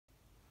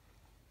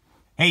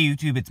Hey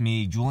YouTube, it's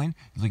me, Julian.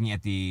 Looking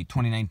at the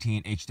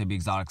 2019 HW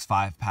Exotics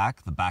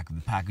 5-pack, the back of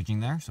the packaging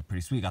there. So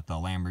pretty sweet. Got the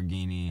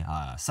Lamborghini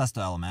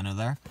Sesto Elemento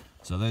there.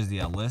 So there's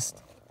the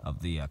list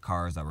of the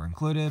cars that were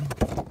included.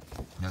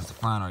 There's the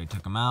front, already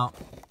took them out.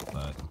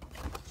 But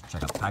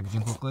check out the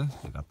packaging quickly.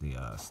 We got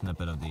the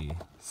snippet of the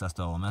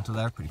Sesto Elemento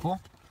there. Pretty cool.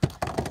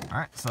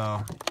 Alright, so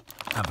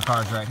I have the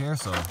cars right here.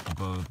 So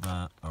we'll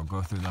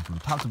go through them from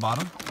top to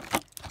bottom.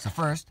 So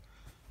first,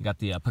 you got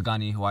the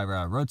Pagani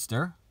Huayra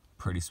Roadster.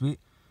 Pretty sweet.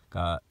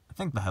 Got, I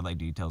think the headlight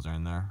details are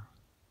in there.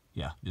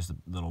 Yeah, just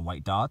little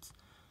white dots.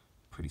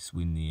 Pretty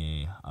sweet in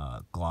the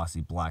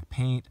glossy black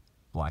paint,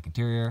 black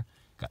interior.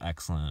 Got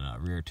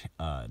excellent rear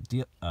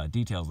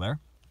details there.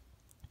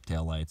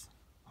 Tail lights,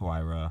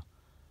 Huayra,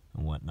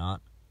 and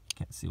whatnot.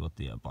 Can't see what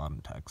the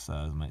bottom text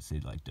says. It might say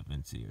like Da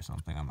Vinci or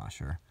something. I'm not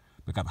sure.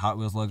 But got the Hot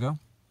Wheels logo.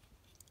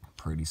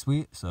 Pretty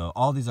sweet. So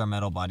all these are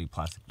metal body,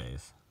 plastic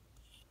base.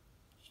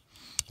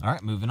 All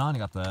right, moving on. You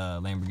got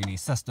the Lamborghini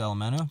Sesto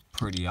Elemento.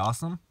 Pretty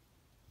awesome.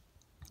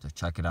 So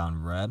check it out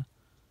in red.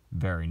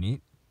 Very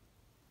neat.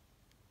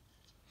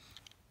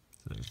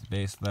 So there's the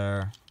base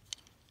there.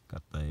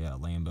 Got the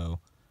Lambo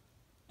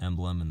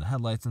emblem and the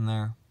headlights in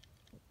there.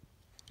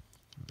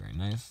 Very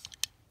nice.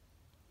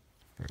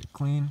 Very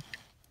clean.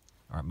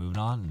 All right, moving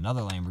on. Another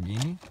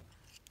Lamborghini.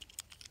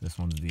 This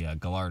one's the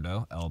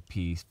Gallardo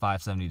LP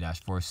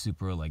 570-4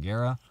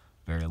 Superleggera.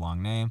 Very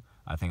long name.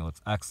 I think it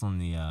looks excellent.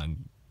 The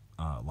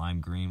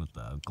lime green with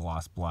the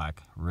gloss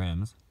black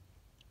rims.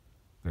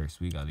 Very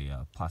sweet. Got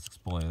the plastic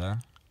spoiler there.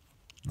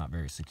 Not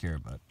very secure,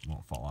 but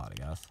won't fall out,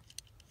 I guess.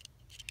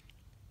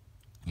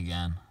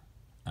 Again,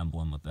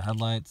 emblem with the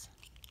headlights.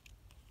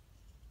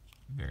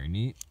 Very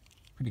neat.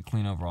 Pretty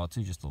clean overall,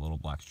 too. Just a little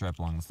black stripe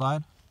along the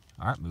side.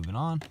 All right, moving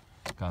on.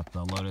 Got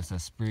the Lotus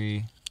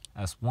Esprit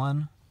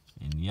S1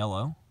 in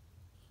yellow.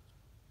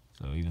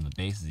 So even the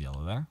base is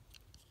yellow there.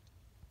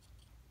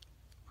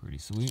 Pretty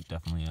sweet.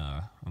 Definitely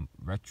a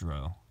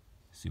retro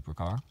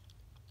supercar.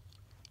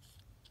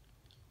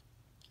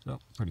 So,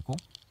 pretty cool.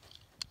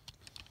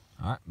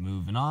 Alright,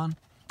 moving on.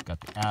 Got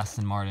the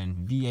Aston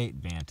Martin V8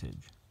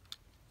 Vantage.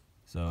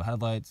 So,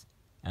 headlights,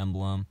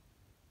 emblem.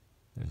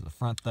 There's the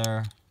front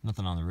there.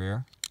 Nothing on the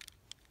rear.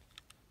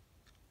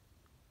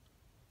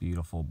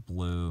 Beautiful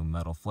blue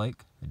metal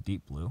flake. A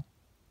deep blue.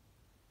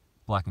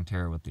 Black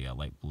interior with the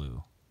light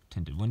blue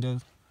tinted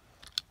windows.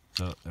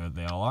 So, there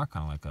they all are.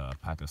 Kind of like a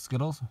pack of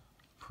Skittles.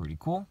 Pretty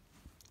cool.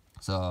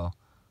 So,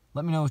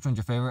 let me know which one's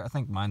your favorite. I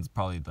think mine's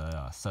probably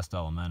the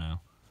Sesto Elemento.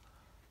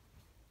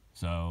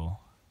 So,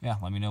 yeah,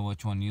 let me know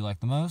which one you like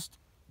the most.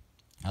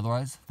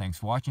 Otherwise, thanks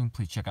for watching.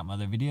 Please check out my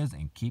other videos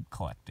and keep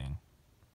collecting.